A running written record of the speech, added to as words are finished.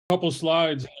couple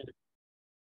slides.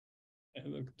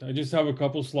 I just have a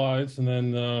couple slides, and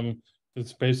then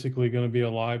it's basically going to be a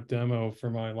live demo for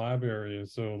my lab area.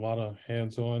 So a lot of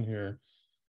hands-on here.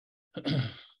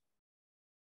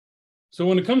 So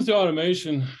when it comes to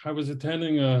automation, I was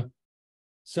attending a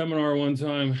seminar one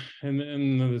time, and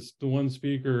the one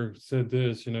speaker said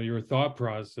this, your thought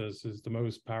process is the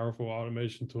most powerful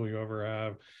automation tool you ever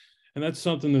have. And that's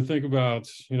something to think about,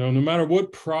 no matter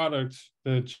what product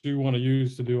that you want to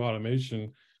use to do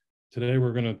automation. Today,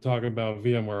 we're going to talk about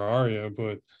VMware Aria,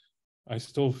 but I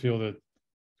still feel that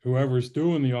whoever's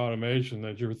doing the automation,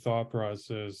 that your thought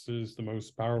process is the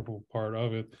most powerful part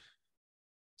of it.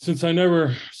 Since I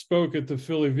never spoke at the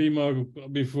Philly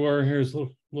VMUG before, here's a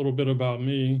little bit about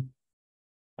me.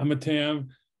 I'm a TAM,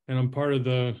 and I'm part of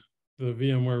the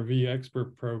VMware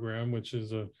vExpert program, which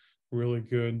is a really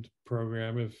good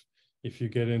program if you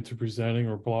get into presenting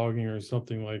or blogging or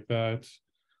something like that.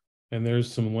 And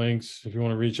there's some links if you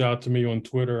want to reach out to me on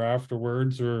Twitter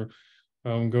afterwards, or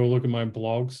go look at my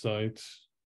blog site.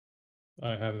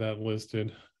 I have that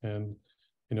listed. And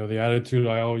the attitude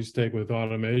I always take with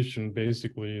automation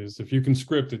basically is if you can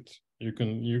script it, you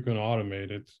can automate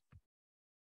it.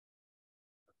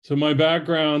 So my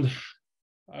background,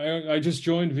 I just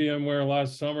joined VMware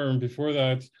last summer, and before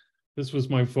that, this was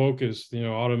my focus,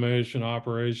 automation,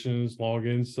 operations, log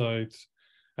insights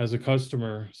as a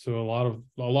customer. So a lot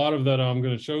of that I'm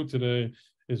going to show today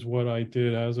is what I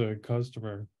did as a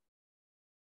customer.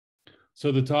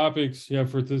 So the topics,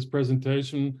 for this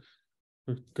presentation,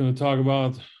 we're going to talk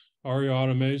about Aria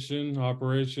Automation,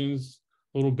 operations,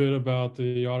 a little bit about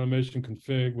the automation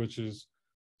config, which is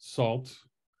SALT.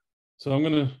 So I'm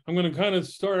gonna kind of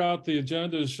start out the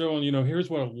agenda showing, here's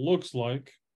what it looks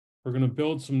like. We're going to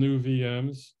build some new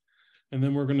VMs, and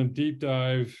then we're going to deep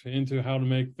dive into how to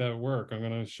make that work. I'm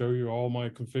going to show you all my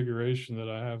configuration that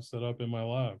I have set up in my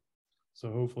lab.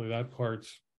 So hopefully that part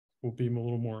will be a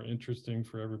little more interesting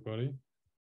for everybody.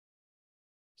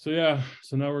 So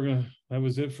now that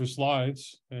was it for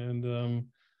slides. And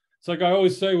it's like I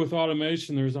always say with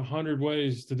automation, there's 100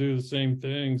 ways to do the same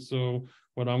thing. So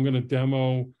what I'm going to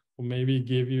demo will maybe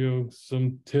give you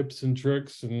some tips and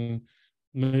tricks, and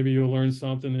maybe you'll learn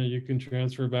something that you can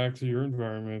transfer back to your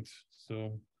environment.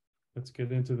 So let's get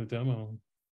into the demo.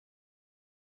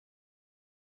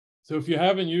 So if you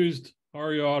haven't used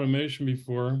Aria Automation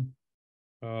before,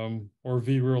 or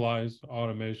vRealized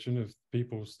Automation, if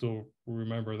people still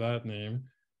remember that name,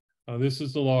 this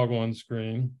is the log on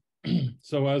screen.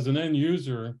 So as an end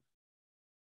user,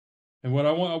 and what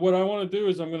I want to do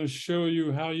is I'm going to show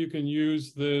you how you can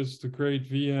use this to create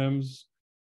VMs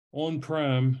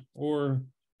on-prem, or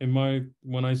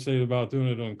when I say about doing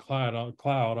it on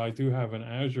cloud, I do have an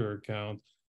Azure account,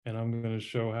 and I'm going to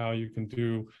show how you can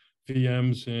do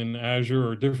VMs in Azure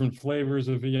or different flavors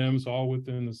of VMs all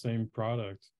within the same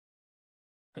product.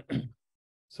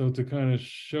 So to kind of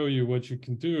show you what you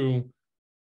can do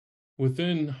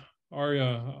within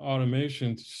Aria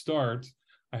Automation to start,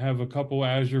 I have a couple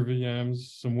Azure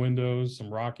VMs, some Windows,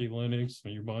 some Rocky Linux,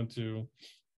 some Ubuntu.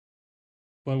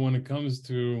 But when it comes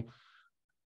to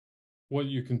what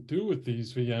you can do with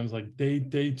these VMs, like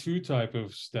day two type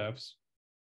of steps.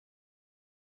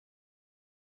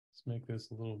 Let's make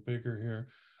this a little bigger here.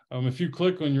 If you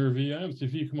click on your VMs,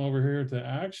 if you come over here to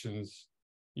actions,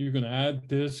 you can add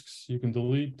disks, you can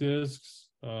delete disks,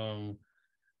 you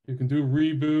can do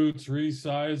reboots,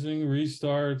 resizing,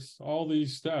 restarts, all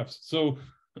these steps. So,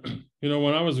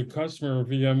 when I was a customer of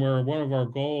VMware, one of our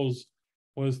goals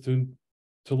was to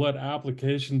let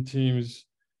application teams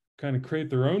kind of create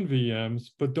their own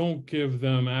VMs, but don't give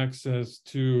them access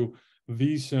to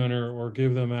vCenter or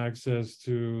give them access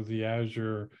to the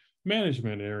Azure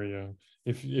management area.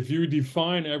 If you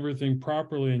define everything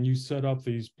properly and you set up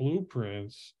these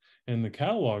blueprints and the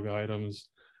catalog items,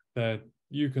 that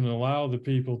you can allow the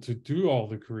people to do all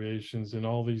the creations in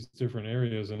all these different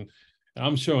areas. And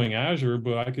I'm showing Azure,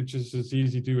 but I could just as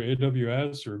easy do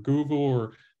AWS or Google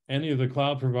or any of the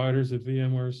cloud providers that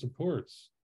VMware supports.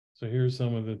 So here's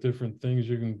some of the different things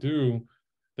you can do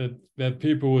that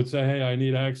people would say, hey, I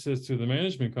need access to the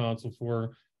management console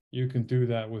for. You can do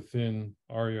that within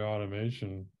Aria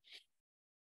Automation.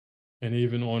 And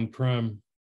even on-prem,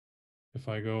 if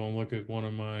I go and look at one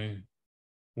of my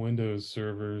Windows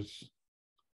servers,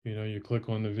 you click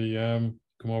on the VM,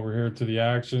 come over here to the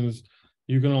actions,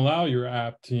 you can allow your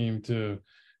app team to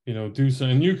do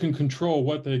something, and you can control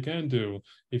what they can do.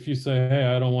 If you say, hey,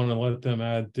 I don't want to let them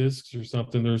add disks or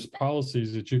something, there's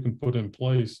policies that you can put in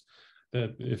place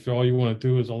that if all you want to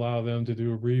do is allow them to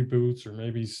do reboots or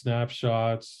maybe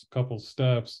snapshots, a couple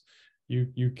steps,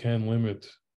 you can limit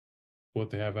what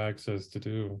they have access to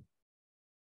do.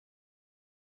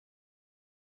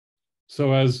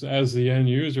 So as the end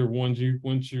user, once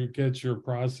you get your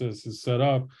processes set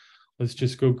up, let's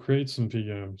just go create some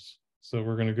VMs. So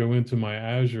we're going to go into my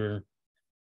Azure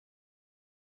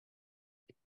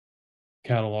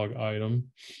catalog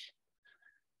item,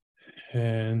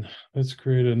 and let's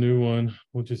create a new one.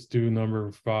 We'll just do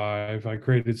number 5. I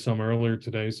created some earlier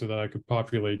today so that I could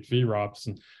populate vROPS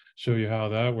and show you how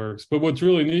that works. But what's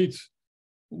really neat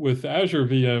with Azure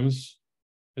VMs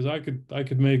is I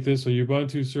could make this a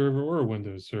Ubuntu server or a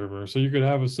Windows server. So you could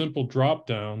have a simple drop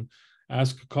down,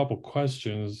 ask a couple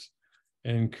questions,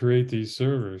 and create these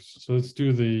servers. So let's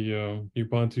do the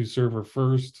Ubuntu server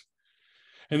first.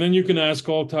 And then you can ask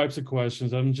all types of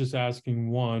questions. I'm just asking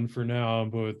one for now,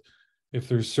 but if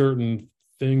there's certain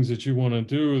things that you want to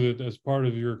do that as part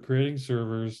of your creating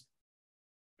servers,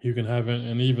 you can have it,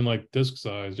 and even like disk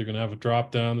size, you can have a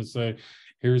drop down to say,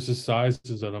 here's the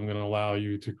sizes that I'm going to allow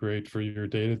you to create for your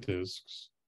data disks.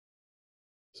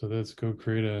 So let's go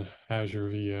create a Azure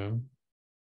VM.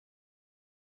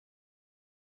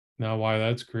 Now while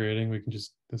that's creating, we can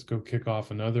just, let's go kick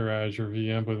off another Azure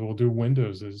VM, but we'll do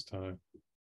Windows this time.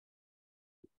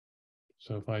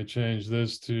 So if I change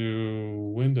this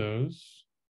to Windows,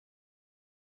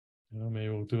 maybe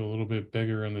we'll do a little bit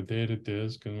bigger on the data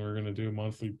disk, and we're going to do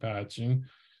monthly patching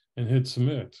and hit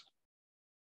submit.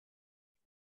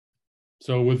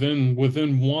 So within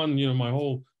one, my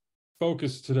whole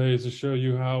focus today is to show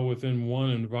you how within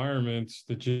one environment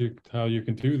how you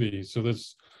can do these. So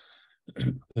let's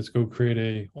go create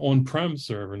a on-prem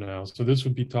server now. So this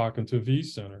would be talking to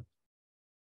vCenter.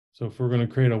 So if we're going to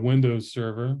create a Windows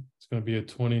server, it's going to be a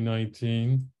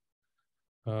 2019.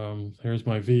 Here's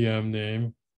my VM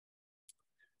name.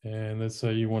 And let's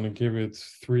say you want to give it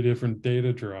 3 different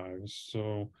data drives.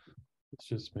 So let's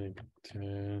just make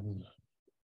 10,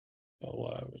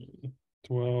 11,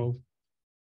 12.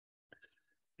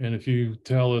 And if you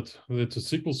tell it that it's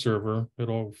a SQL server,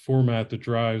 it'll format the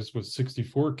drives with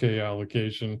 64K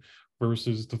allocation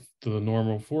versus the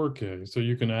normal 4K. So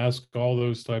you can ask all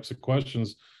those types of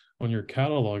questions on your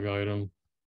catalog item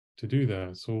to do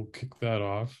that. So we'll kick that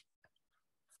off.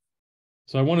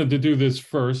 So I wanted to do this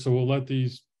first, so we'll let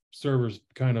these servers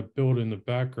kind of build in the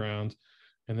background,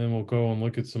 and then we'll go and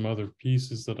look at some other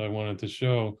pieces that I wanted to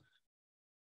show.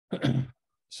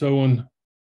 So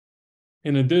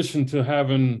in addition to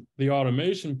having the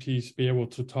automation piece be able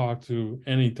to talk to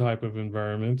any type of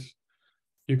environment,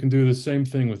 you can do the same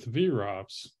thing with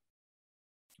vROPS.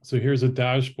 So here's a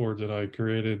dashboard that I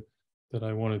created that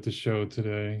I wanted to show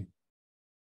today.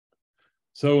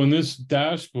 So in this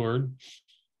dashboard,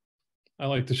 I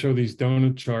like to show these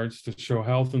donut charts to show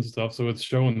health and stuff. So it's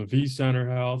showing the vCenter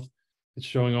health. It's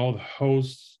showing all the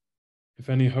hosts. If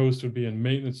any host would be in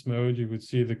maintenance mode, you would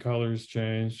see the colors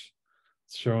change.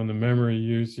 It's showing the memory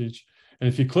usage. And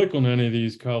if you click on any of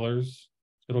these colors,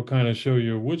 it'll kind of show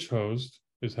you which host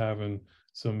is having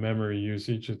some memory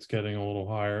usage. It's getting a little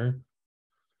higher.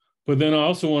 But then I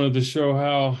also wanted to show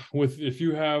how if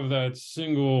you have that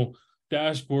single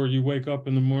dashboard, you wake up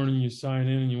in the morning, you sign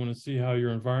in, and you want to see how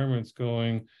your environment's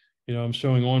going. I'm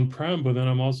showing on-prem, but then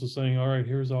I'm also saying, all right,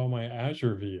 here's all my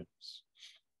Azure VMs.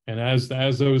 And as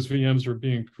those VMs are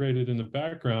being created in the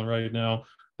background right now,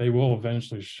 they will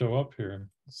eventually show up here.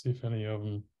 Let's see if any of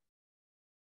them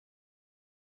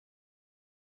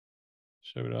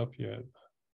showed up yet.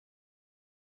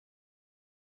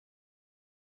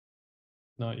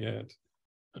 Not yet.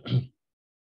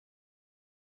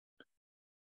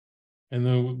 And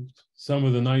then some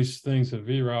of the nice things that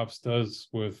vROPS does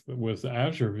with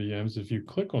Azure VMs, if you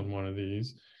click on one of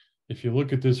these, if you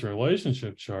look at this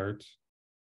relationship chart,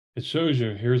 it shows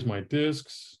you, here's my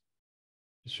disks.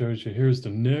 It shows you, here's the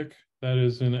NIC that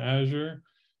is in Azure.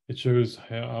 It shows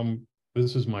how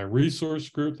this is my resource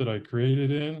group that I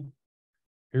created in.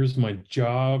 Here's my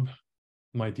job,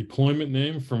 my deployment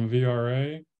name from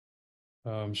vRA.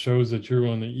 Shows that you're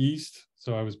on the East.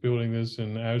 So I was building this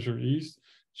in Azure East.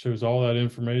 Shows all that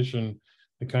information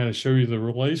to kind of show you the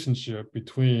relationship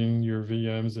between your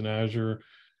VMs in Azure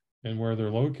and where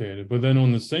they're located. But then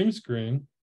on the same screen,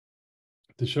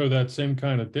 to show that same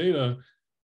kind of data,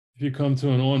 if you come to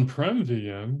an on-prem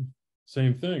VM,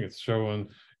 same thing. It's showing,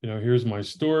 here's my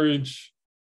storage.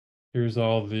 Here's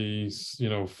all these,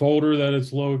 folder that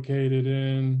it's located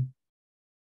in.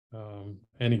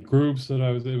 Any groups that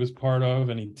it was part of,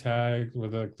 any tag,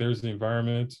 there's the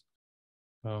environment,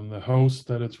 the host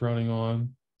that it's running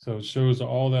on. So it shows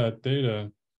all that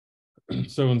data.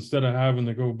 So instead of having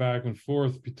to go back and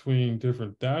forth between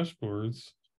different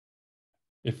dashboards,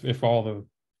 if all the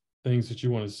things that you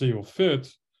want to see will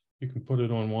fit, you can put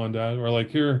it on one dashboard. Or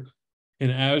like here in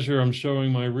Azure, I'm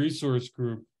showing my resource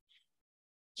group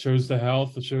shows the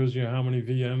health. It shows you how many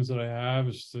VMs that I have.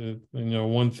 It's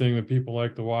one thing that people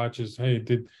like to watch is, hey,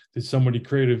 did somebody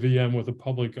create a VM with a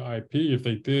public IP? If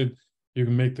they did, you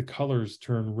can make the colors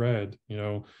turn red.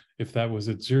 If that was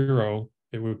at 0,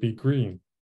 it would be green.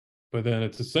 But then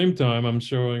at the same time, I'm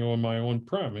showing on my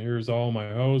on-prem. Here's all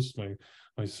my hosts,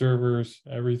 my servers,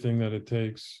 everything that it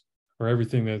takes, or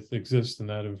everything that exists in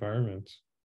that environment.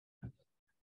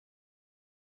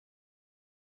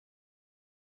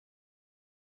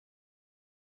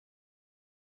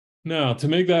 Now, to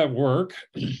make that work,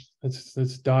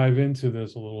 let's dive into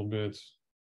this a little bit.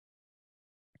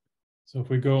 So if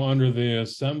we go under the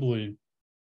assembly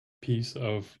piece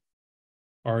of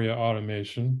Aria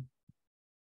Automation,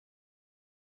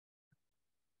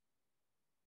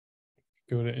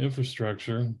 go to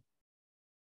infrastructure,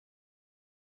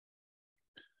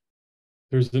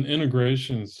 there's an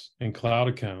integrations and cloud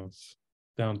accounts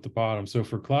down at the bottom. So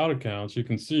for cloud accounts, you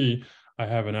can see I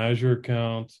have an Azure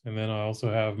account, and then I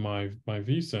also have my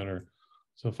vCenter.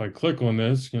 So if I click on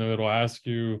this, it'll ask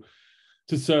you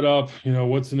to set up,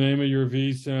 what's the name of your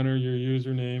vCenter, your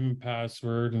username and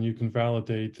password, and you can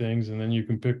validate things, and then you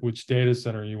can pick which data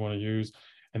center you want to use.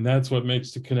 And that's what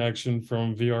makes the connection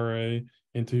from vRA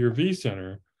into your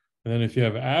vCenter. And then if you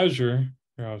have Azure,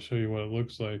 here, I'll show you what it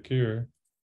looks like here.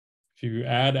 If you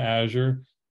add Azure,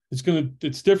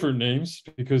 it's different names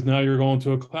because now you're going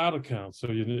to a cloud account. So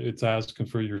it's asking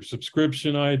for your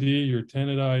subscription ID, your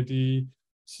tenant ID,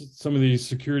 some of these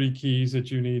security keys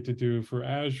that you need to do for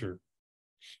Azure.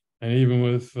 And even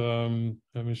with,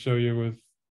 let me show you with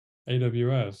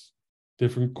AWS,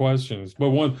 different questions. But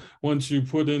once you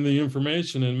put in the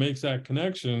information and makes that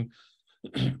connection,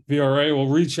 vRA will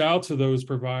reach out to those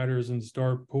providers and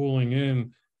start pulling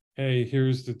in, hey,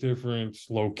 here's the different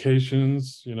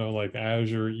locations, like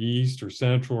Azure East or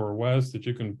Central or West that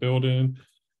you can build in,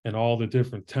 and all the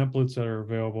different templates that are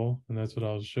available. And that's what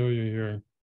I'll show you here.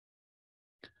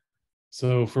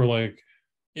 So for like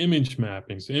image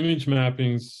mappings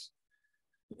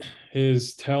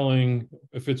is telling,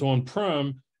 if it's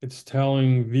on-prem, it's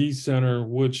telling vCenter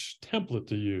which template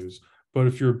to use. But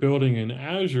if you're building in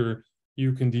Azure,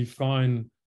 you can define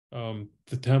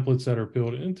the templates that are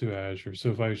built into Azure. So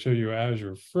if I show you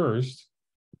Azure first,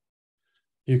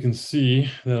 you can see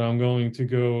that I'm going to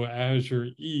go Azure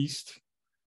East,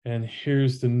 and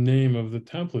here's the name of the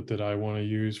template that I want to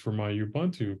use for my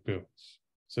Ubuntu builds.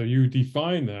 So you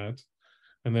define that,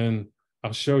 and then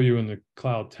I'll show you in the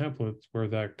cloud templates where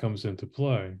that comes into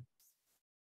play.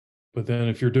 But then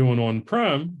if you're doing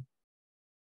on-prem,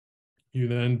 you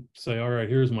then say, all right,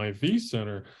 here's my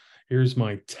vCenter, here's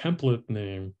my template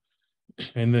name,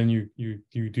 and then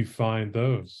you define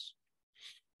those.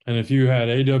 And if you had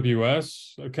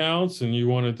AWS accounts and you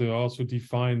wanted to also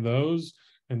define those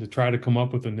and to try to come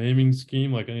up with a naming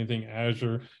scheme, like anything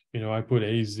Azure, I put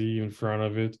AZ in front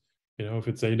of it. If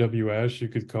it's AWS, you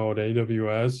could call it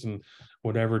AWS, and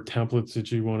whatever templates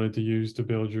that you wanted to use to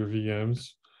build your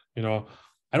VMs.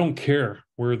 I don't care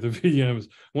where the VMs,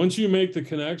 once you make the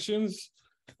connections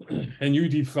and you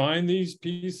define these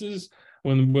pieces,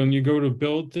 when you go to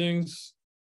build things,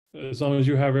 as long as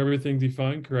you have everything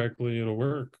defined correctly, it'll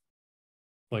work.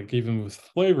 Like even with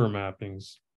flavor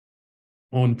mappings.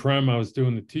 On-prem, I was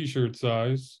doing the t-shirt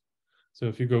size. So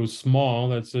if you go small,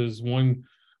 that says one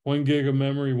gig of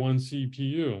memory, 1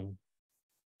 CPU.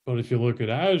 But if you look at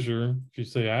Azure, if you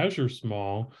say Azure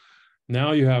small,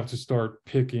 now you have to start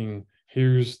picking,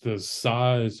 here's the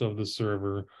size of the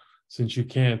server. Since you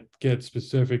can't get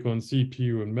specific on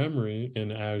CPU and memory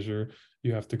in Azure,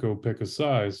 you have to go pick a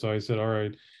size. So I said, all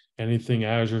right, anything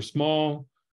Azure small,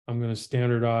 I'm going to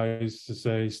standardize to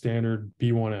say standard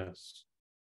B1S.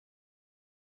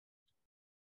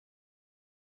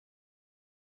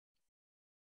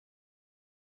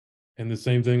 And the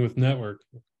same thing with network.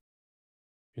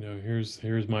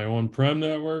 Here's my on-prem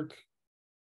network.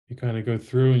 You kind of go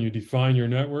through and you define your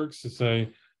networks to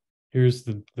say, here's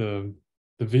the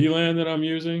VLAN that I'm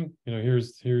using.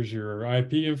 Here's your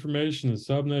IP information, the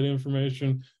subnet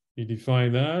information. You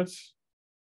define that.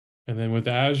 And then with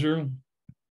Azure,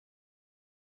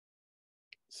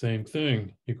 same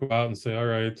thing. You go out and say, all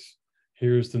right,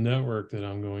 here's the network that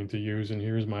I'm going to use, and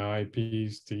here's my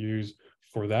IPs to use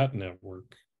for that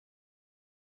network.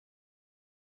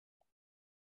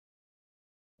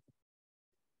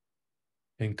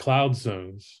 And cloud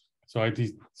zones. Let's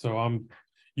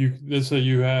say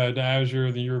you had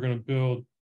Azure, then you were going to build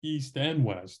East and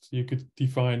West. You could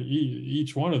define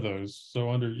each one of those.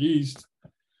 So under East,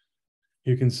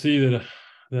 you can see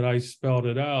that I spelled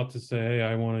it out to say, hey,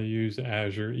 I want to use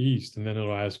Azure East, and then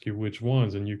it'll ask you which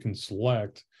ones, and you can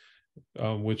select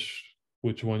which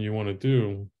one you want to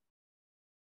do.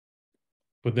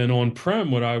 But then on-prem,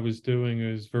 what I was doing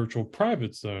is virtual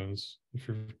private zones. If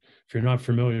you're not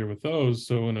familiar with those,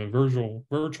 so in a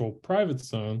virtual private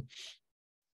zone,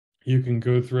 you can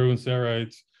go through and say, all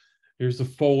right, here's the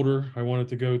folder I want it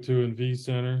to go to in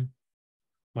vCenter.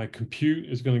 My compute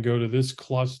is going to go to this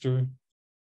cluster.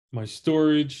 My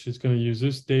storage is going to use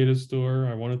this data store.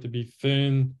 I want it to be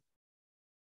thin.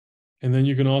 And then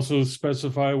you can also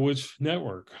specify which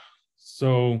network.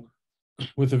 So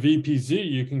with a VPZ,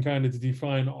 you can kind of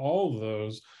define all of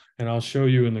those. And I'll show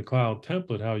you in the cloud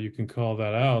template how you can call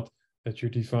that out, that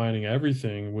you're defining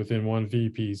everything within one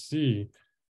VPC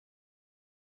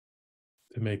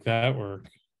to make that work.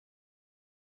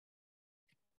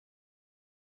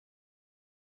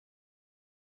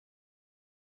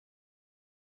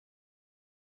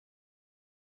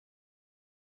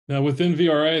 Now within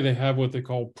vRA, they have what they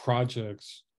call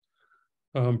projects.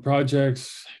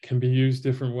 Projects can be used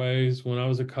different ways. When I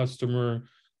was a customer,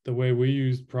 the way we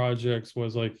used projects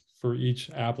was like for each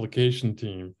application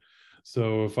team.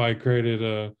 So if I created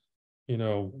a,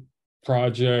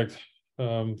 project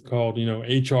called,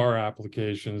 HR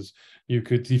applications, you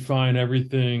could define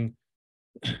everything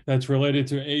that's related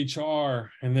to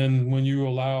HR. And then when you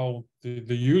allow the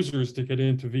users to get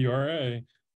into vRA,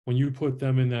 when you put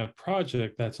them in that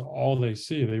project, that's all they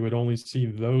see. They would only see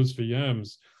those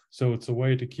VMs. So it's a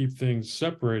way to keep things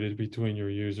separated between your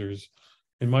users.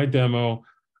 In my demo,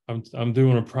 I'm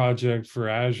doing a project for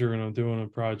Azure and I'm doing a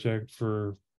project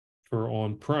for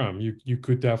on-prem. You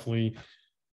could definitely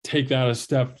take that a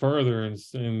step further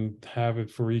and have it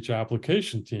for each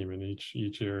application team in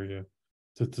each area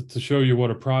to show you what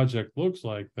a project looks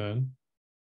like. Then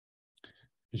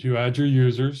is you add your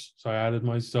users. So I added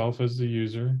myself as the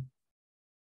user.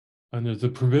 And there's the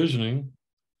provisioning.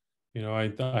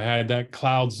 I had that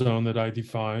cloud zone that I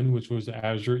defined, which was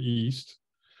Azure East.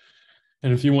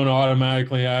 And if you want to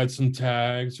automatically add some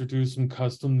tags or do some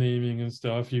custom naming and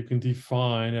stuff, you can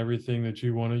define everything that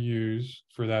you want to use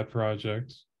for that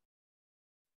project.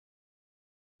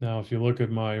 Now, if you look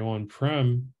at my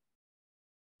on-prem,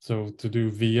 so to do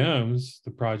VMs,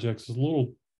 the project's a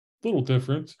little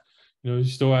different. You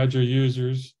still add your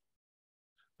users,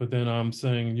 but then I'm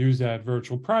saying use that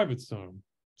virtual private zone.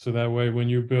 So that way, when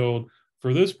you build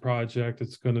for this project,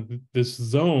 this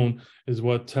zone is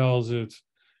what tells it,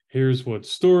 here's what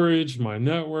storage, my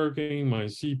networking, my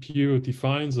CPU, it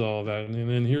defines all that. And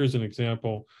then here's an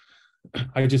example.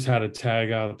 I just had a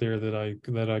tag out there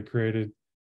that I created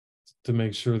to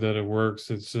make sure that it works.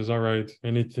 It says, all right,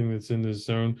 anything that's in this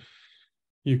zone,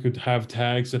 you could have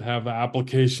tags that have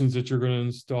applications that you're going to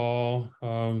install.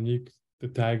 The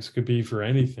tags could be for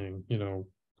anything,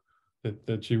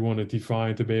 that you want to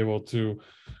define to be able to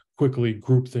quickly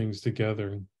group things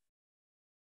together.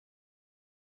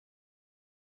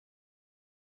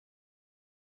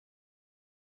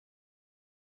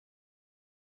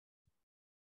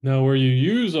 Now, where you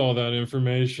use all that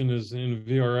information is in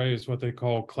vRA is what they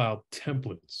call cloud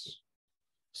templates.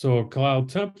 So a cloud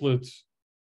template,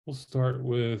 we'll start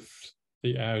with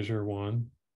the Azure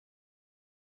one.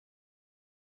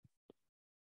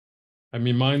 I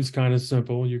mean, mine's kind of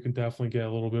simple. You can definitely get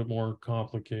a little bit more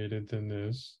complicated than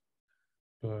this,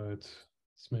 but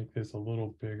let's make this a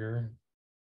little bigger.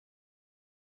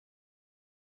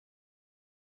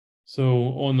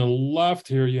 So on the left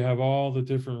here, you have all the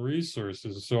different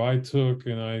resources. So I took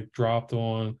and I dropped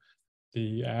on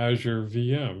the Azure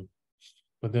VM,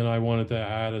 but then I wanted to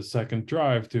add a second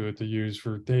drive to it to use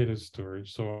for data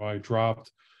storage. So I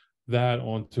dropped that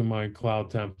onto my cloud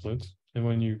template. And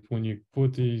when you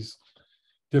put these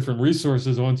different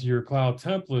resources onto your cloud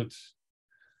template,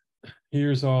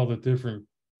 here's all the different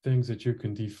things that you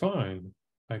can define.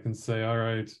 I can say, all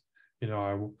right,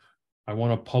 I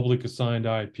want a public assigned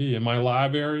IP in my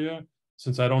lab area.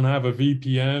 Since I don't have a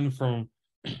VPN from,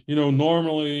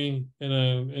 normally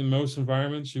in most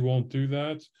environments, you won't do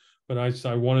that. But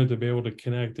I wanted to be able to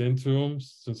connect into them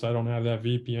since I don't have that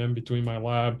VPN between my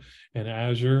lab and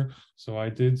Azure. So I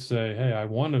did say, hey, I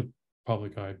want a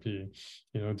public IP,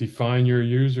 define your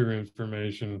user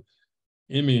information,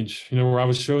 image, where I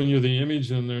was showing you the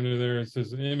image and there it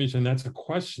says image, and that's a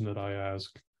question that I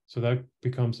ask. So that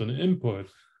becomes an input.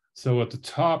 So at the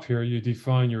top here, you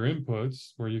define your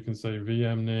inputs where you can say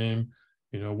VM name,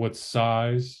 what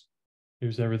size.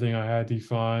 Here's everything I had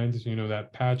defined,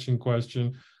 that patching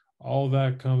question. All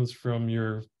that comes from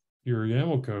your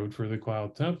YAML code for the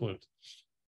cloud template.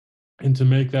 And to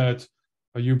make that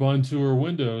a Ubuntu or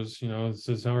Windows, it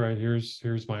says, all right,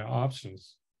 here's my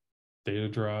options, data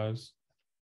drives.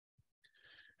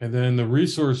 And then the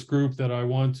resource group that I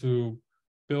want to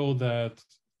build that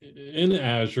in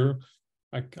Azure,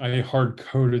 I hard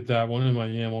coded that one in my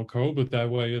YAML code, but that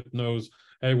way it knows,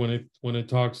 hey, when it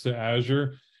talks to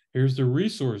Azure, here's the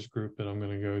resource group that I'm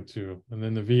going to go to, and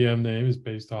then the VM name is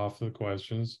based off of the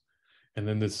questions, and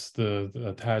then the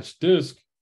attached disk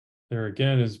there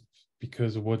again is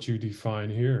because of what you define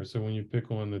here. So when you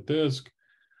pick on the disk,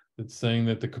 it's saying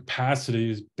that the capacity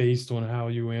is based on how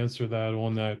you answer that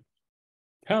on that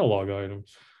catalog item.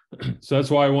 So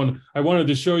that's why I wanted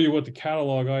to show you what the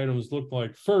catalog items look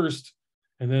like first,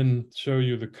 and then show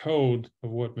you the code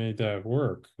of what made that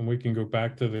work. And we can go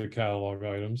back to the catalog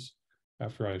items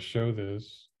after I show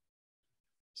this.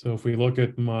 So if we look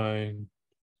at my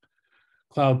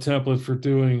cloud template for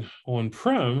doing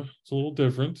on-prem, it's a little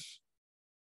different.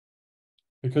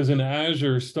 Because in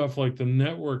Azure, stuff like the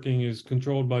networking is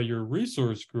controlled by your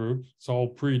resource group. It's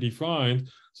all predefined.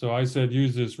 So I said,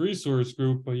 use this resource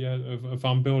group, but yet if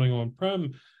I'm building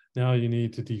on-prem, now you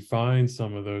need to define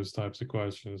some of those types of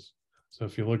questions. So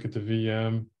if you look at the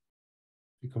VM,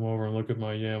 you come over and look at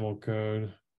my YAML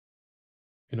code,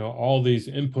 you know, all these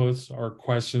inputs are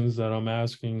questions that I'm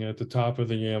asking at the top of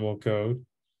the YAML code.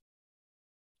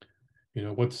 You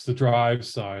know, what's the drive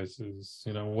sizes?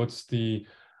 You know, what's the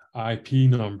IP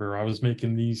number? I was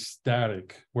making these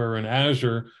static, where in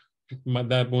Azure,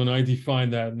 that when I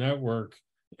defined that network,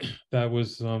 that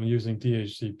was using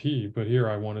DHCP, but here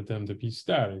I wanted them to be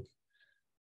static.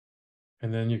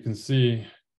 And then you can see,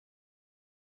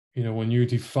 you know, when you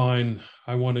define,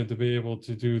 I wanted to be able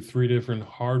to do 3 different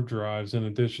hard drives in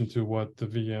addition to what the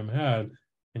VM had.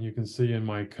 And you can see in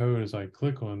my code, as I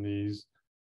click on these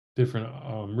different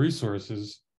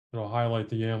resources, it'll highlight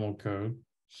the YAML code.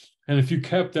 And if you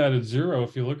kept that at 0,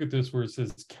 if you look at this where it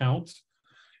says count,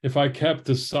 if I kept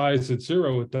the size at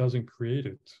 0, it doesn't create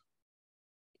it.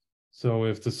 So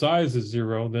if the size is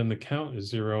 0, then the count is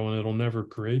 0, and it'll never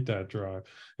create that drive.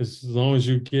 As long as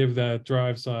you give that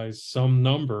drive size some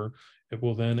number, it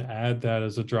will then add that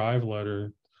as a drive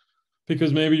letter.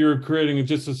 Because maybe you're creating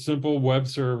just a simple web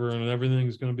server and everything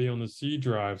is going to be on the C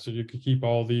drive. So you could keep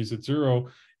all these at 0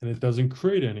 and it doesn't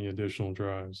create any additional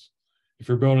drives. If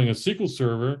you're building a SQL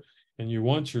server and you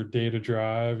want your data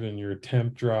drive and your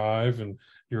temp drive and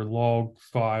your log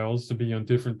files to be on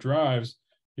different drives,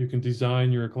 you can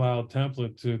design your cloud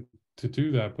template to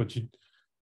do that. But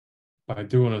by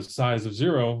doing a size of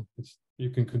 0,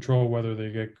 you can control whether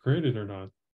they get created or not.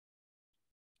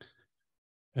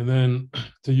 And then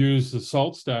to use the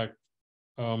SaltStack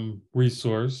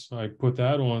resource, I put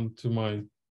that on to my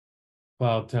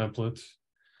cloud template.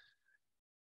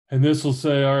 And this will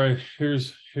say, all right,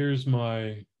 here's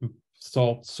my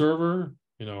Salt server.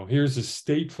 You know, here's the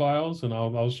state files, and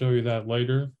I'll show you that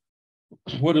later.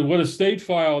 What a state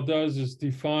file does is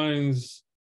defines,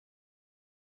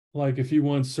 like, if you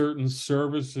want certain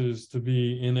services to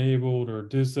be enabled or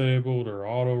disabled or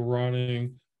auto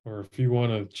running, or if you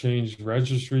want to change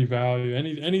registry value,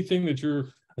 anything that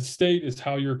a state is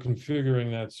how you're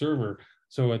configuring that server.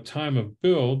 So at time of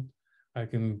build, I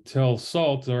can tell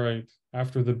Salt, all right,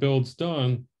 after the build's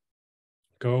done,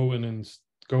 go and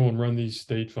run these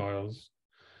state files.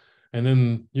 And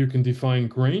then you can define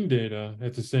grain data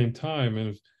at the same time.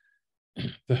 And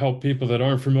to help people that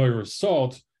aren't familiar with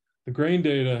Salt, the grain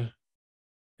data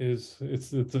is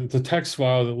it's a text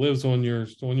file that lives on your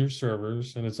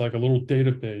servers, and it's like a little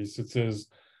database. It says,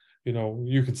 you know,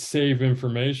 you could save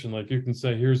information, like you can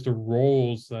say, here's the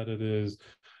roles that it is,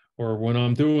 or when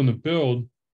I'm doing the build,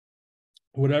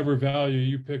 whatever value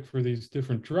you pick for these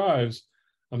different drives,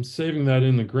 I'm saving that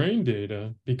in the grain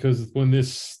data, because when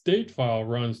this state file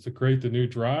runs to create the new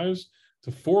drives,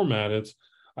 to format it,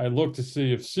 I look to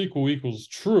see if SQL equals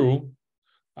true,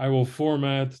 I will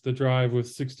format the drive with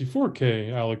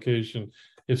 64K allocation.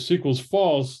 If SQL's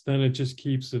false, then it just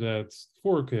keeps it at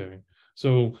 4K.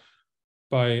 So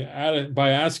by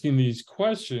asking these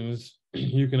questions,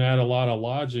 you can add a lot of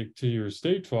logic to your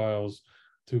state files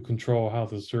to control how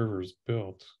the server is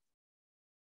built.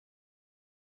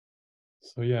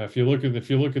 So yeah, if you look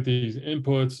at these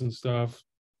inputs and stuff,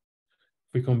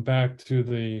 we come back to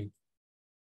the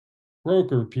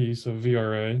broker piece of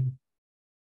vRA.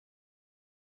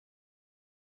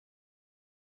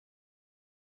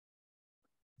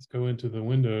 Let's go into the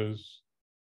Windows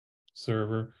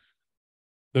server.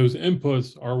 Those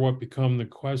inputs are what become the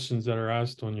questions that are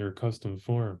asked on your custom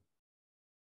form.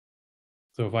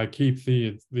 So if I keep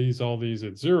all these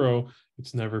at 0,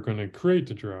 it's never going to create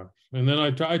the drive. And then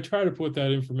I try to put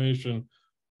that information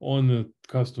on the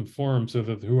custom form so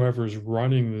that whoever's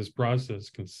running this process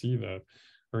can see that.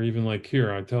 Or even like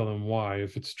here, I tell them why,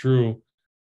 if it's true.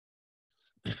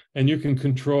 And you can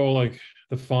control like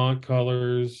the font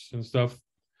colors and stuff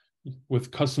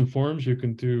with custom forms. You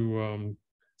can do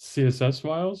CSS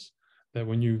files that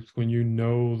when you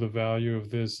know the value of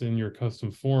this in your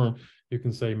custom form, you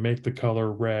can say make the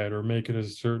color red or make it a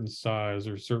certain size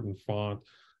or certain font,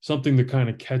 something to kind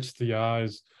of catch the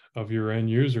eyes of your end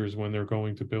users when they're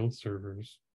going to build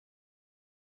servers.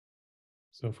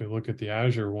 So if we look at the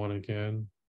Azure one again,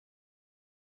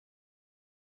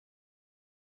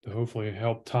 to hopefully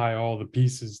help tie all the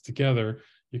pieces together,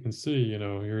 you can see, you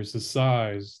know, here's the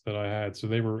size that I had. So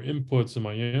they were inputs in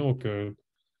my YAML code,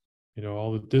 you know,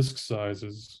 all the disk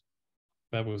sizes.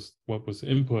 That was what was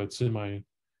inputs in my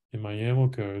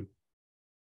YAML code.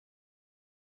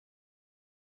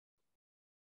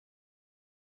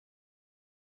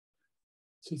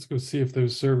 So let's go see if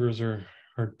those servers are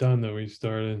done that we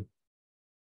started.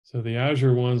 So the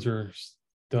Azure ones are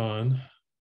done,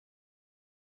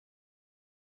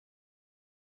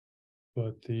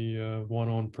 but the one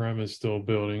on-prem is still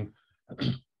building.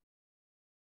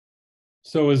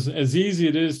 So as easy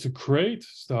it is to create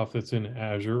stuff that's in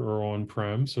Azure or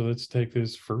on-prem. So let's take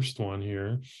this first one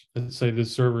here. Let's say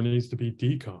this server needs to be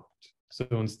decomped. So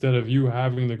instead of you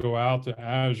having to go out to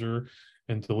Azure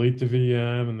and delete the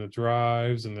VM and the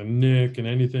drives and the NIC and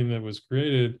anything that was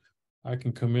created, I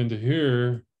can come into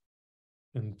here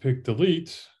and pick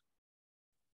delete.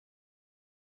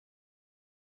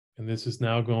 And this is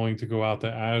now going to go out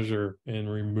to Azure and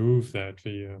remove that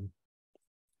VM.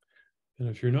 And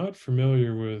if you're not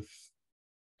familiar with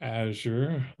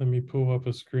Azure, let me pull up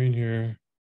a screen here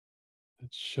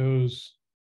that shows.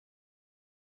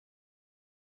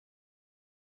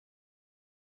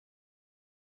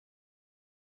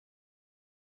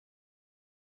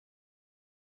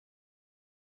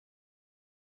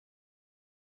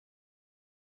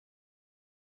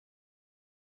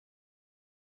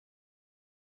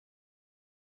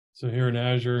 So here in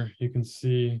Azure, you can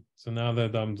see, so now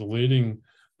that I'm deleting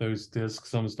those disks,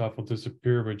 some stuff will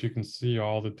disappear, but you can see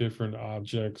all the different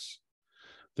objects,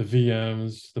 the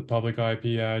VMs, the public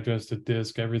IP address, the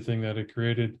disk, everything that it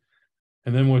created.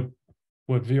 And then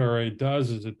what vRA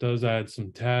does is it does add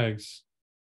some tags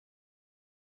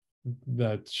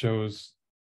that shows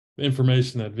the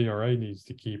information that vRA needs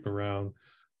to keep around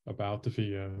about the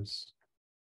VMs.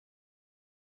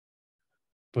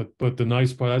 But the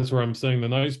nice part, that's where I'm saying the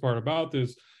nice part about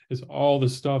this is all the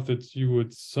stuff that you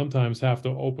would sometimes have to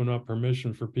open up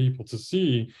permission for people to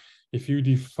see. If you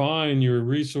define your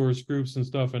resource groups and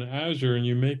stuff in Azure and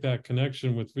you make that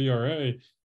connection with vRA,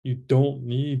 you don't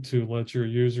need to let your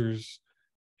users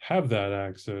have that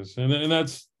access. And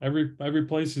that's every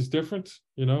place is different,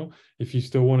 you know. If you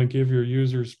still want to give your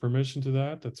users permission to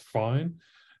that, that's fine.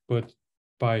 But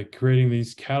by creating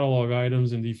these catalog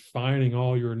items and defining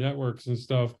all your networks and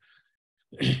stuff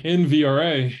in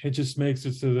vRA, it just makes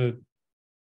it so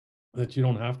that you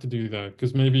don't have to do that.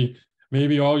 Because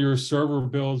maybe all your server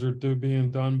builds are being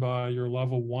done by your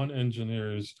level 1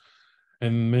 engineers,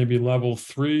 and maybe level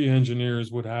 3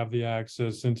 engineers would have the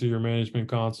access into your management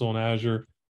console in Azure.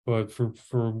 But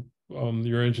for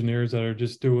your engineers that are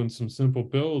just doing some simple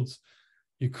builds,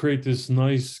 you create this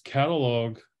nice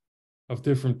catalog of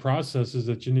different processes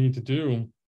that you need to do,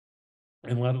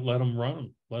 and let them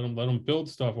run them, let them build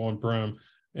stuff on-prem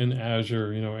in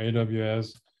Azure, you know,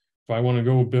 AWS. If I want to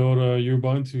go build a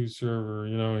Ubuntu server,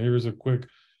 you know, here's a quick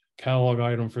catalog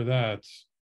item for that.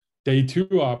 Day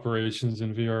 2 operations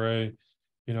in vRA,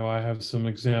 you know, I have some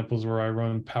examples where I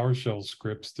run PowerShell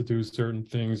scripts to do certain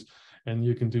things, and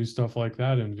you can do stuff like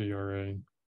that in vRA.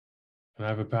 And I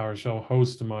have a PowerShell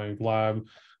host in my lab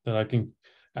that I can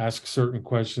ask certain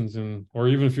questions in, or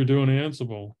even if you're doing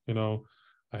Ansible, you know,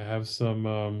 I have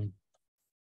some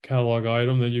catalog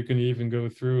item that you can even go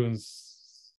through and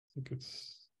I think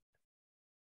it's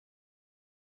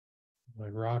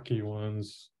like Rocky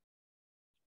ones.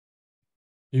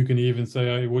 You can even say,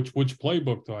 hey, which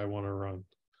playbook do I want to run?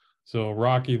 So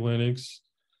Rocky Linux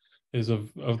is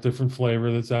of different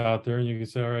flavor that's out there. And you can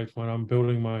say, all right, when I'm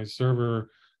building my server,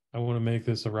 I want to make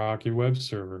this a Rocky web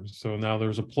server. So now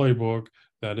there's a playbook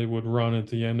that it would run at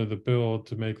the end of the build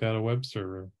to make that a web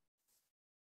server.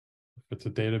 If it's a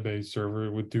database server,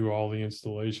 it would do all the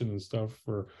installation and stuff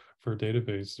for a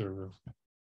database server.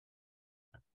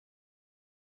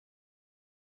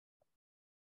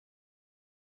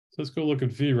 So let's go look at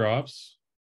vROPS.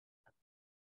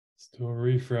 Let's do a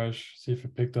refresh, see if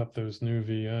it picked up those new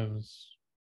VMs.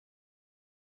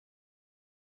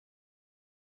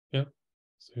 Yep.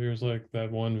 So here's like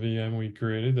that one VM we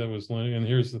created that was Linux, and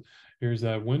here's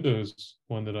that Windows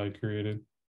one that I created.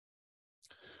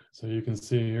 So you can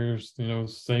see here's, you know,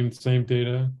 same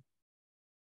data.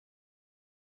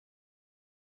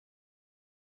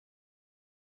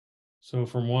 So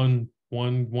from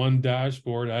one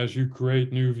dashboard, as you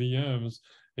create new VMs,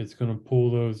 it's going to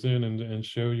pull those in and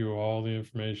show you all the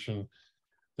information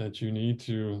that you need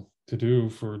to do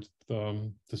for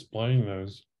displaying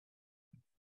those.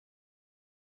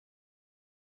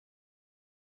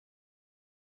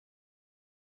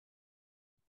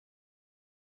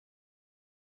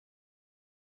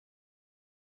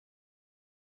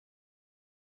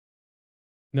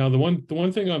 Now, the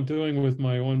one thing I'm doing with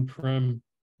my on-prem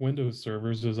Windows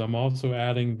servers is I'm also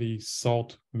adding the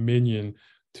salt minion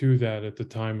to that at the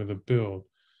time of the build.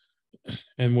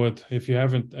 And what, if you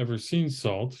haven't ever seen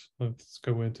salt, let's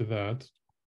go into that.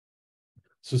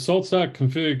 So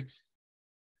salt.config,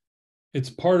 it's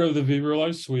part of the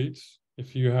vRealized suite.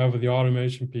 If you have the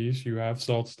automation piece, you have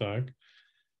salt stack.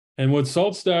 And what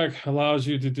salt stack allows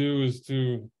you to do is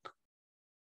to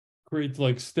create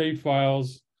like state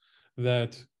files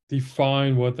that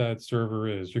define what that server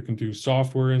is. You can do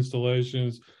software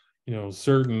installations,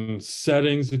 certain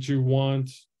settings that you want,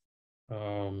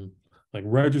 like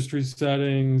registry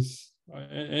settings,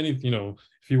 any, if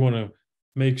you want to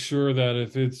make sure that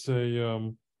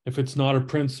if it's not a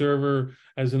print server,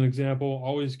 as an example,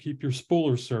 always keep your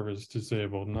spooler service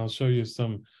disabled. And I'll show you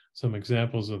some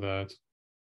examples of that.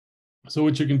 So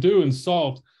what you can do in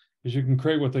Salt is you can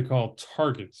create what they call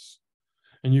targets.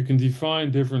 And you can define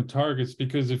different targets,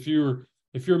 because if you're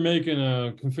making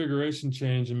a configuration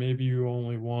change and maybe you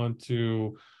only want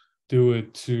to do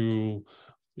it to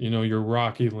your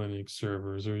Rocky Linux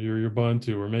servers or your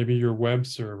Ubuntu or maybe your web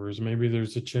servers, maybe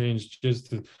there's a change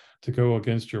just to go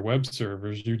against your web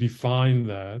servers, you define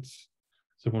that.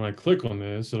 So when I click on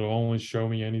this, it'll only show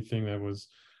me anything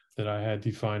that I had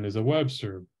defined as a web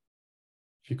server.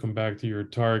 If you come back to your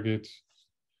target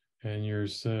and you're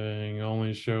saying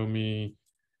only show me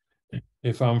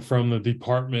if I'm from the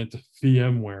department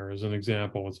VMware, as an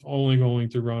example, it's only going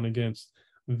to run against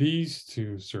these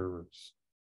two servers.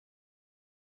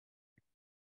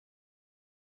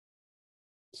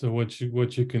 So what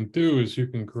you can do is you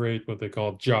can create what they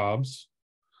call jobs,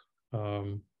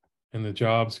 and the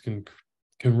jobs can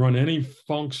run any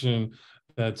function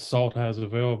that Salt has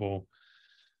available.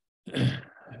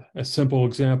 A simple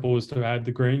example is to add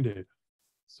the grain data.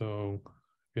 So,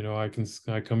 I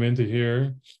come into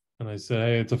here and I say,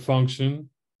 hey, it's a function.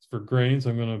 It's for grains.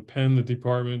 I'm going to append the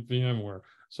department VMware.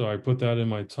 So I put that in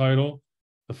my title.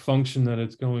 The function that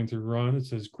it's going to run, it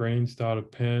says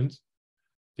grains.append.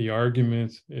 The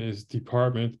argument is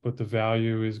department, but the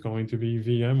value is going to be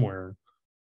VMware.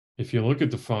 If you look at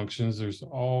the functions, there's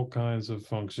all kinds of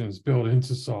functions built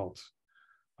into Salt.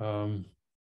 And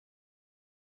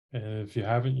if you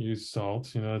haven't used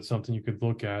Salt, it's something you could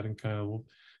look at and kind of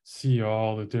see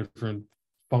all the different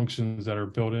functions that are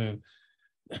built in.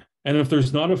 And if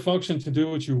there's not a function to do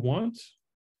what you want,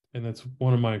 and that's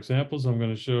one of my examples I'm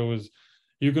going to show, is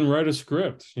you can write a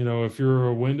script. If you're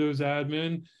a Windows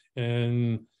admin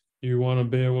and you want to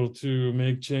be able to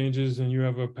make changes and you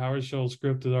have a PowerShell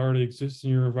script that already exists in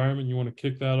your environment, you want to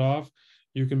kick that off,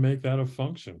 you can make that a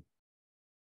function.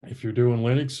 If you're doing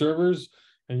Linux servers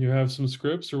and you have some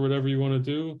scripts or whatever you want to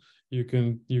do, you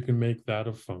can make that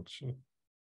a function.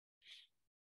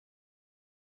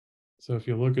 So if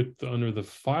you look at under the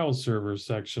file server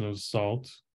section of Salt,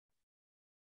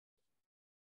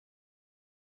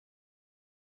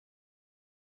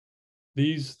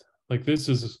 this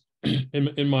is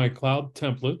in my cloud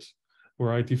template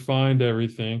where I defined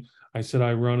everything. I said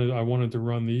I wanted to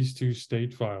run these two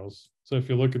state files. So if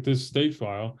you look at this state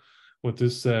file, what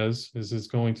this says is it's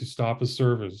going to stop a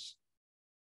service.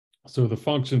 So the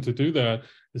function to do that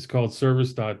is called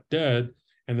service.dead,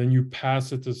 and then you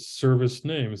pass it the service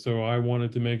name. So I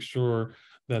wanted to make sure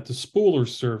that the spooler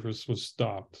service was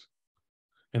stopped.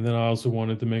 And then I also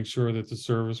wanted to make sure that the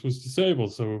service was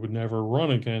disabled so it would never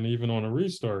run again, even on a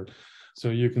restart. So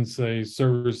you can say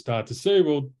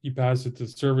service.disabled, you pass it the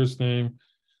service name,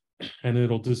 and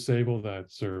it'll disable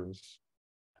that service.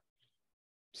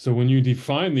 So when you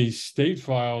define these state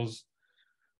files,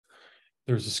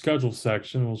 there's a schedule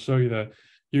section. We'll show you that.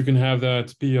 You can have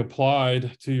that be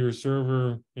applied to your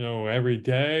server, every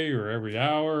day or every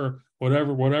hour,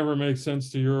 whatever makes sense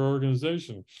to your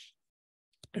organization.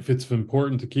 If it's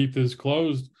important to keep this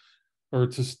closed or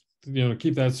to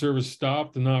keep that service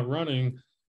stopped and not running,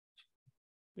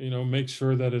 make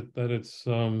sure that it's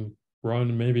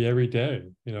run maybe every day,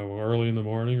 early in the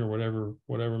morning or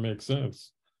whatever makes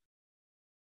sense.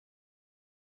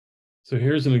 So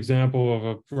here's an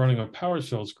example of running a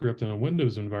PowerShell script in a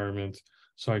Windows environment.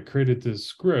 So I created this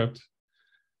script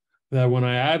that when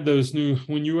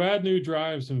you add new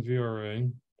drives in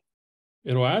vRA,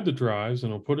 it'll add the drives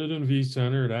and it'll put it in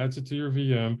vCenter, it adds it to your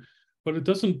VM, but it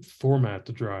doesn't format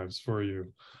the drives for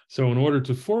you. So in order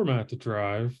to format the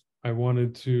drive, I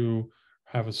wanted to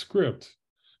have a script.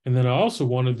 And then I also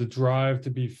wanted the drive to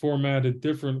be formatted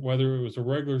different, whether it was a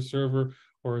regular server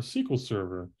or a SQL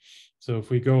server. So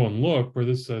if we go and look where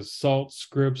this says Salt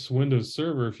Scripts Windows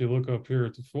Server, if you look up here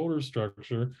at the folder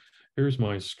structure, here's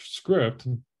my script.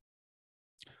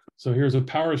 So here's a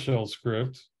PowerShell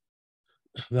script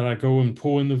that I go and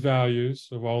pull in the values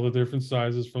of all the different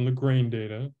sizes from the grain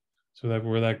data. So that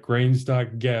where that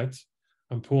grains.get,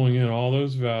 I'm pulling in all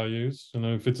those values. And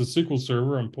if it's a SQL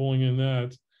server, I'm pulling in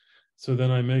that. So then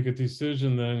I make a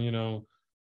decision then,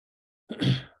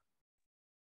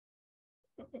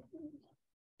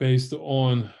 based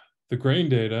on the grain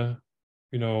data,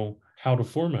 how to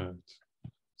format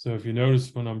it. So if you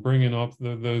notice when I'm bringing up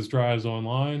those drives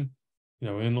online,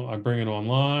 I bring it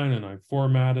online and I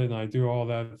format it and I do all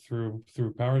that through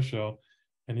PowerShell.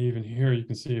 And even here, you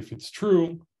can see if it's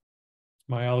true,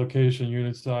 my allocation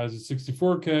unit size is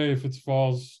 64K. If it's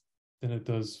false, then it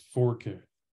does 4K.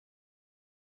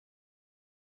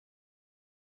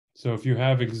 So if you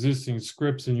have existing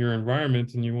scripts in your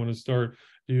environment and you want to start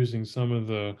using some of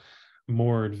the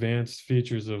more advanced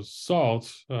features of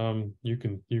Salt, you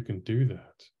can do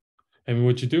that. And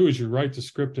what you do is you write the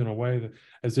script in a way that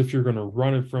as if you're going to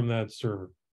run it from that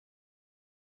server.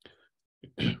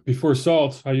 Before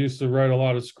Salt, I used to write a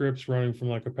lot of scripts running from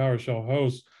like a PowerShell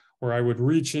host where I would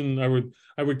reach in, I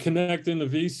would connect in the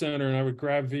vCenter and I would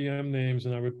grab VM names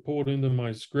and I would pull it into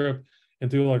my script and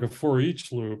do like a for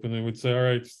each loop. And they would say, all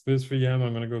right, this VM,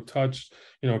 I'm going to go touch,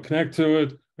 connect to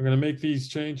it. I'm going to make these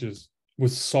changes.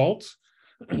 With Salt,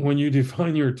 when you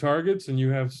define your targets and you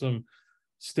have some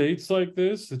states like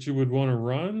this that you would want to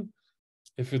run,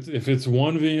 if it's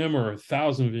one VM or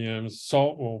 1,000 VMs,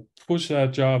 Salt will push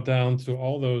that job down to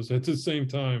all those at the same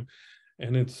time,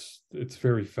 and it's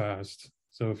very fast.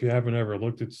 So if you haven't ever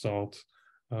looked at Salt,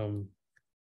 I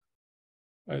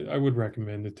would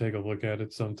recommend to take a look at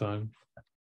it sometime.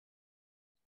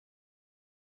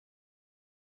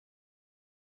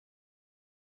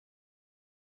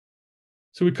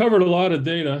 So we covered a lot of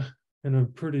data in a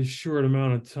pretty short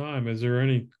amount of time. Is there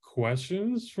any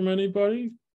questions from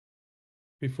anybody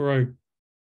before I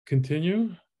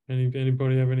continue?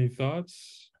 Anybody have any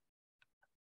thoughts?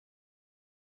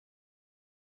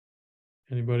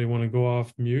 Anybody want to go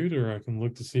off mute, or I can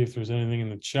look to see if there's anything in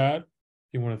the chat.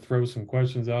 If you want to throw some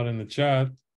questions out in the chat,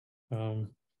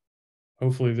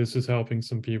 hopefully this is helping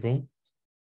some people.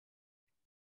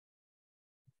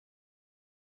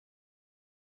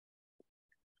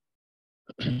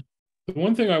 The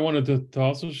one thing I wanted to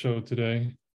also show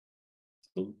today,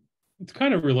 it's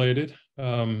kind of related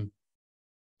to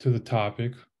the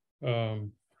topic. I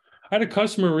had a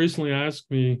customer recently ask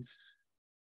me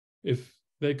if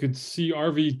they could see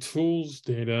RV tools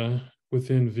data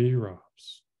within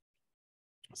vROPS.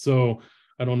 So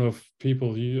I don't know if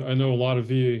I know a lot of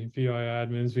VI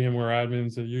admins, VMware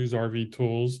admins that use RV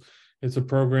tools. It's a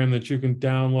program that you can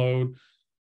download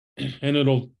and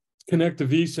it'll connect to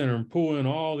vCenter and pull in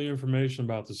all the information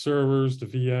about the servers, the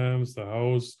VMs, the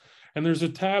hosts. And there's a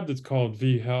tab that's called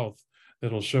vHealth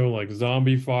that'll show like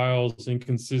zombie files,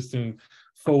 inconsistent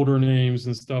folder names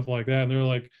and stuff like that. And they're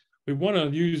like, we want to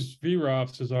use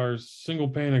vROPS as our single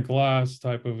pane of glass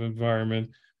type of environment,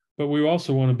 but we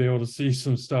also want to be able to see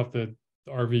some stuff that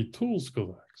RV Tools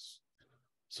collects.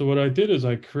 So what I did is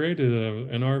I created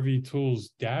an RV Tools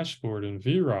dashboard in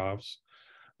vROPS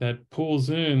that pulls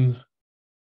in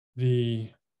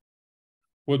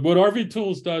what RV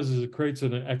Tools does is it creates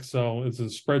an Excel, it's a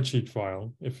spreadsheet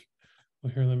file.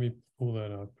 Here, let me pull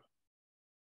that up.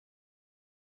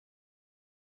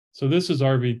 So this is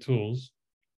RV Tools.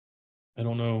 I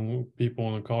don't know people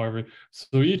on the call.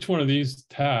 So each one of these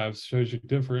tabs shows you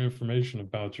different information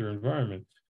about your environment.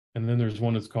 And then there's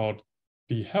one that's called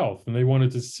vHealth. And they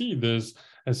wanted to see this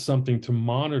as something to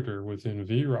monitor within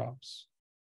vROPS.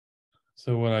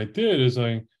 So what I did is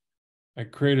I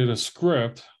created a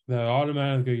script that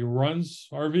automatically runs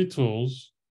RV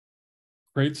Tools,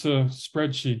 creates a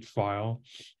spreadsheet file.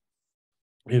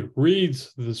 It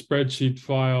reads the spreadsheet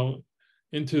file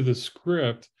into the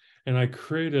script, and I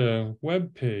create a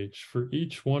web page for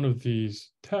each one of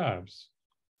these tabs.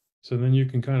 So then you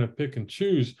can kind of pick and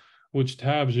choose which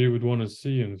tabs you would want to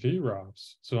see in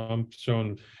vROPS. So I'm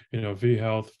showing,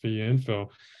 vHealth, vInfo.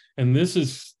 And this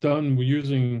is done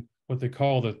using what they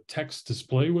call the text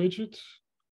display widget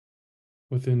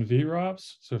within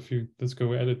vROPS. So let's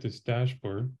go edit this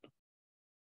dashboard.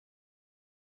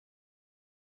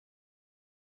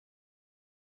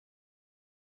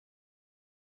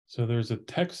 So there's a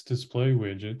text display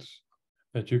widget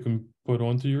that you can put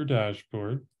onto your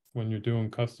dashboard when you're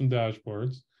doing custom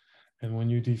dashboards. And when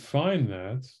you define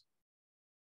that,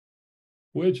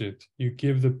 widget, you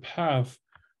give the path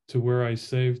to where I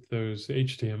saved those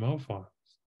HTML files.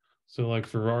 So like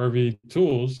for RV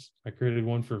tools, I created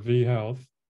one for vHealth.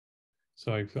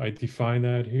 So I define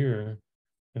that here.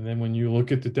 And then when you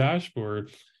look at the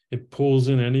dashboard, it pulls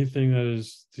in anything that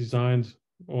is designed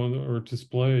on or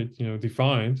displayed,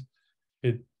 defined,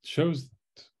 it shows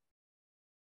that.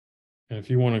 And if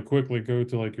you want to quickly go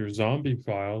to like your zombie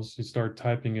files, you start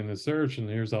typing in the search and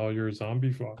here's all your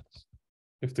zombie files.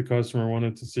 If the customer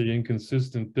wanted to see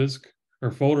inconsistent disk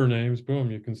or folder names, boom,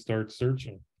 you can start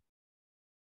searching.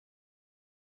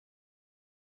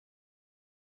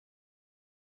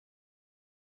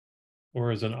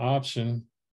 Or as an option,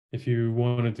 if you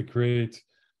wanted to create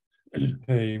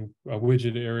a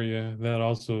widget area that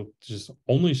also just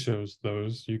only shows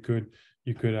those, you could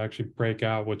actually break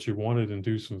out what you wanted and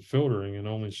do some filtering and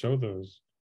only show those.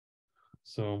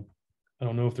 So I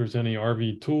don't know if there's any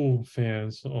RV tool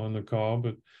fans on the call,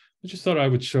 but I just thought I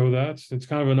would show that. It's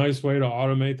kind of a nice way to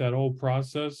automate that whole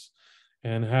process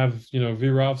and have,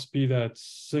 vROPS be that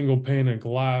single pane of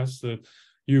glass that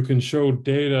you can show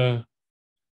data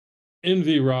in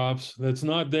vROPS that's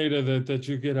not data that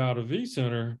you get out of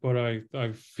vCenter, but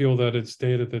I feel that it's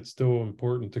data that's still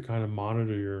important to kind of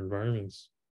monitor your environments.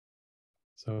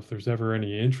 So if there's ever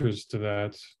any interest to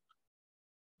that,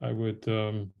 I would,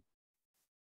 I'm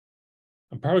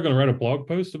probably going to write a blog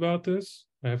post about this.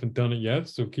 I haven't done it yet,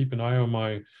 so keep an eye on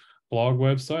my blog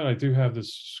website. I do have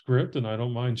this script and I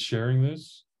don't mind sharing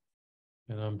this,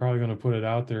 and I'm probably going to put it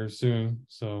out there soon.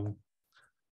 So,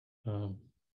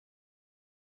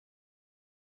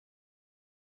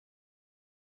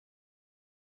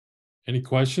 any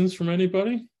questions from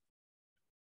anybody?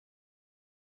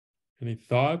 Any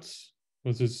thoughts?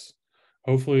 Was this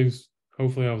hopefully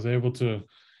I was able to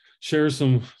share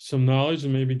some knowledge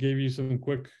and maybe gave you some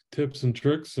quick tips and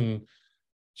tricks and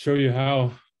show you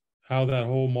how that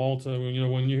whole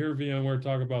when you hear VMware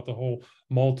talk about the whole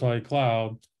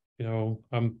multi-cloud,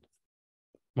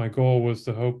 my goal was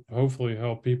to hopefully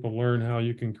help people learn how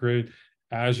you can create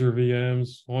Azure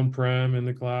VMs on-prem in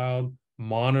the cloud,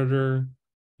 monitor,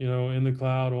 in the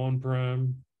cloud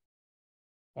on-prem,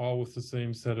 all with the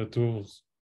same set of tools.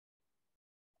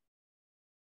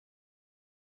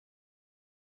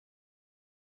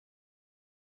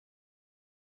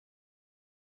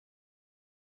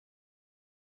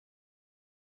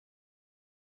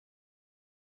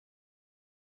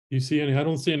 You see any? I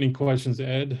don't see any questions.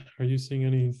 Ed, are you seeing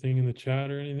anything in the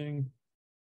chat or anything?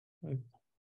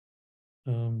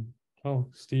 Oh,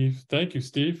 Steve. Thank you,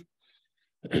 Steve.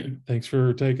 Thanks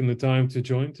for taking the time to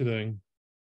join today.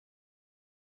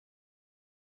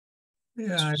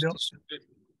 Yeah, I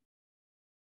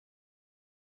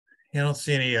don't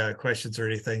see any questions or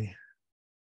anything.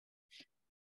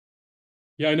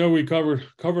 Yeah, I know we covered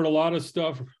a lot of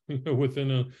stuff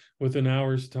within an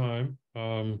hour's time.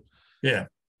 Yeah.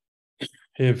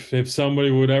 If somebody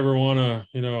would ever want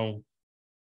to,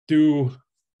 do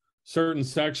certain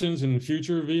sections in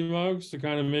future VMUGs to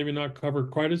kind of maybe not cover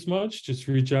quite as much, just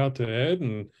reach out to Ed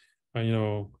and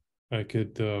I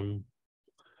could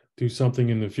do something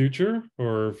in the future.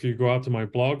 Or if you go out to my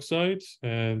blog site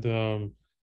and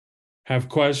have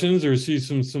questions or see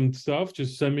some stuff,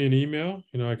 just send me an email.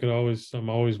 I'm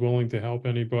always willing to help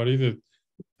anybody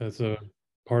that's a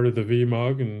part of the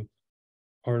VMUG and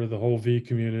part of the whole V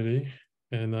community.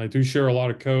 And I do share a lot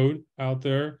of code out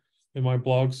there in my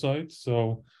blog site.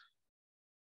 So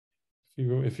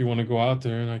if you want to go out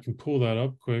there, and I can pull that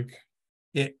up quick.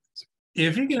 Yeah.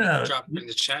 If you can drop in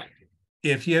the chat.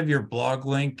 If you have your blog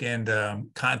link and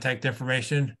contact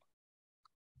information.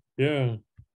 Yeah.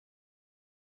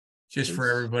 Just for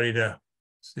everybody to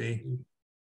see.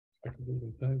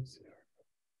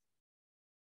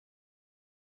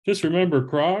 Just remember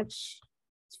Crocs.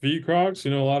 It's vCrocs.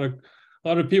 A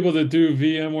lot of people that do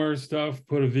VMware stuff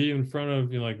put a V in front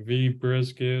of like V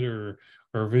brisket or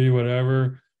V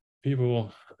whatever.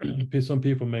 Some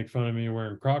people make fun of me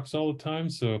wearing Crocs all the time.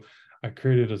 So I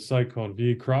created a site called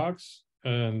vCrocs,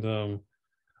 and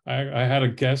I had a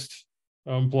guest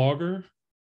blogger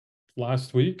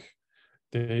last week.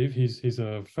 Dave, he's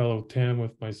a fellow TAM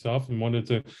with myself and wanted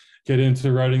to get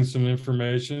into writing some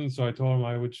information. So I told him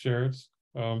I would share it.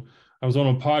 I was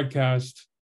on a podcast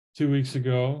 2 weeks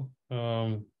ago,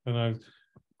 and I'm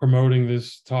promoting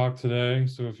this talk today.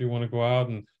 So if you want to go out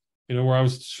and, where I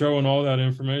was showing all that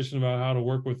information about how to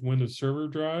work with Windows Server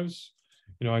drives,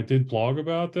 I did blog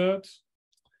about that.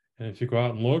 And if you go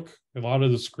out and look, a lot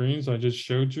of the screens I just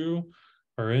showed you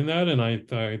are in that. And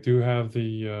I do have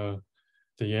the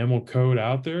YAML code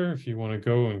out there if you want to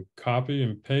go and copy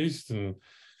and paste and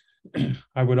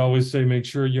I would always say make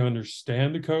sure you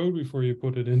understand the code before you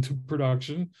put it into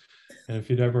production. And if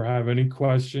you'd ever have any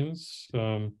questions,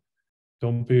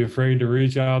 don't be afraid to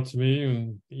reach out to me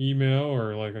in email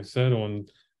or, like I said, on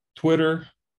Twitter,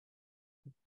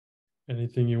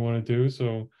 anything you want to do.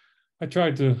 So I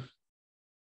tried to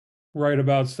write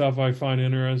about stuff I find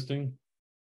interesting.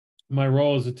 My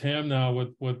role as a TAM now,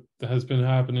 what has been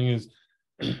happening is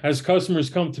as customers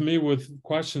come to me with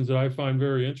questions that I find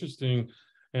very interesting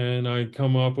and I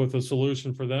come up with a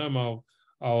solution for them, I'll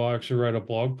actually write a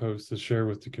blog post to share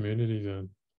with the community then.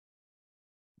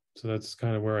 So that's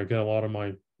kind of where I get a lot of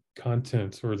my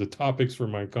content, or the topics for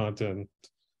my content.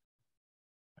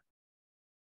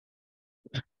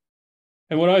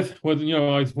 And when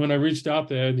I reached out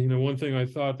to Ed, one thing I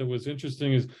thought that was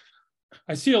interesting is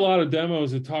I see a lot of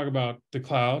demos that talk about the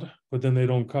cloud, but then they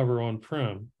don't cover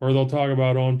on-prem, or they'll talk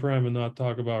about on-prem and not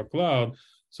talk about cloud.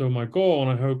 So my goal,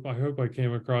 and I hope I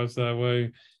came across that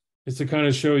way, is to kind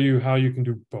of show you how you can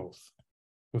do both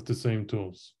with the same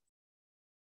tools.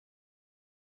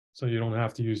 So you don't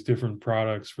have to use different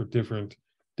products for different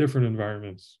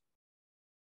environments.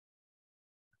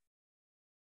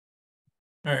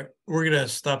 All right, we're going to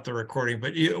stop the recording,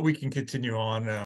 but we can continue on.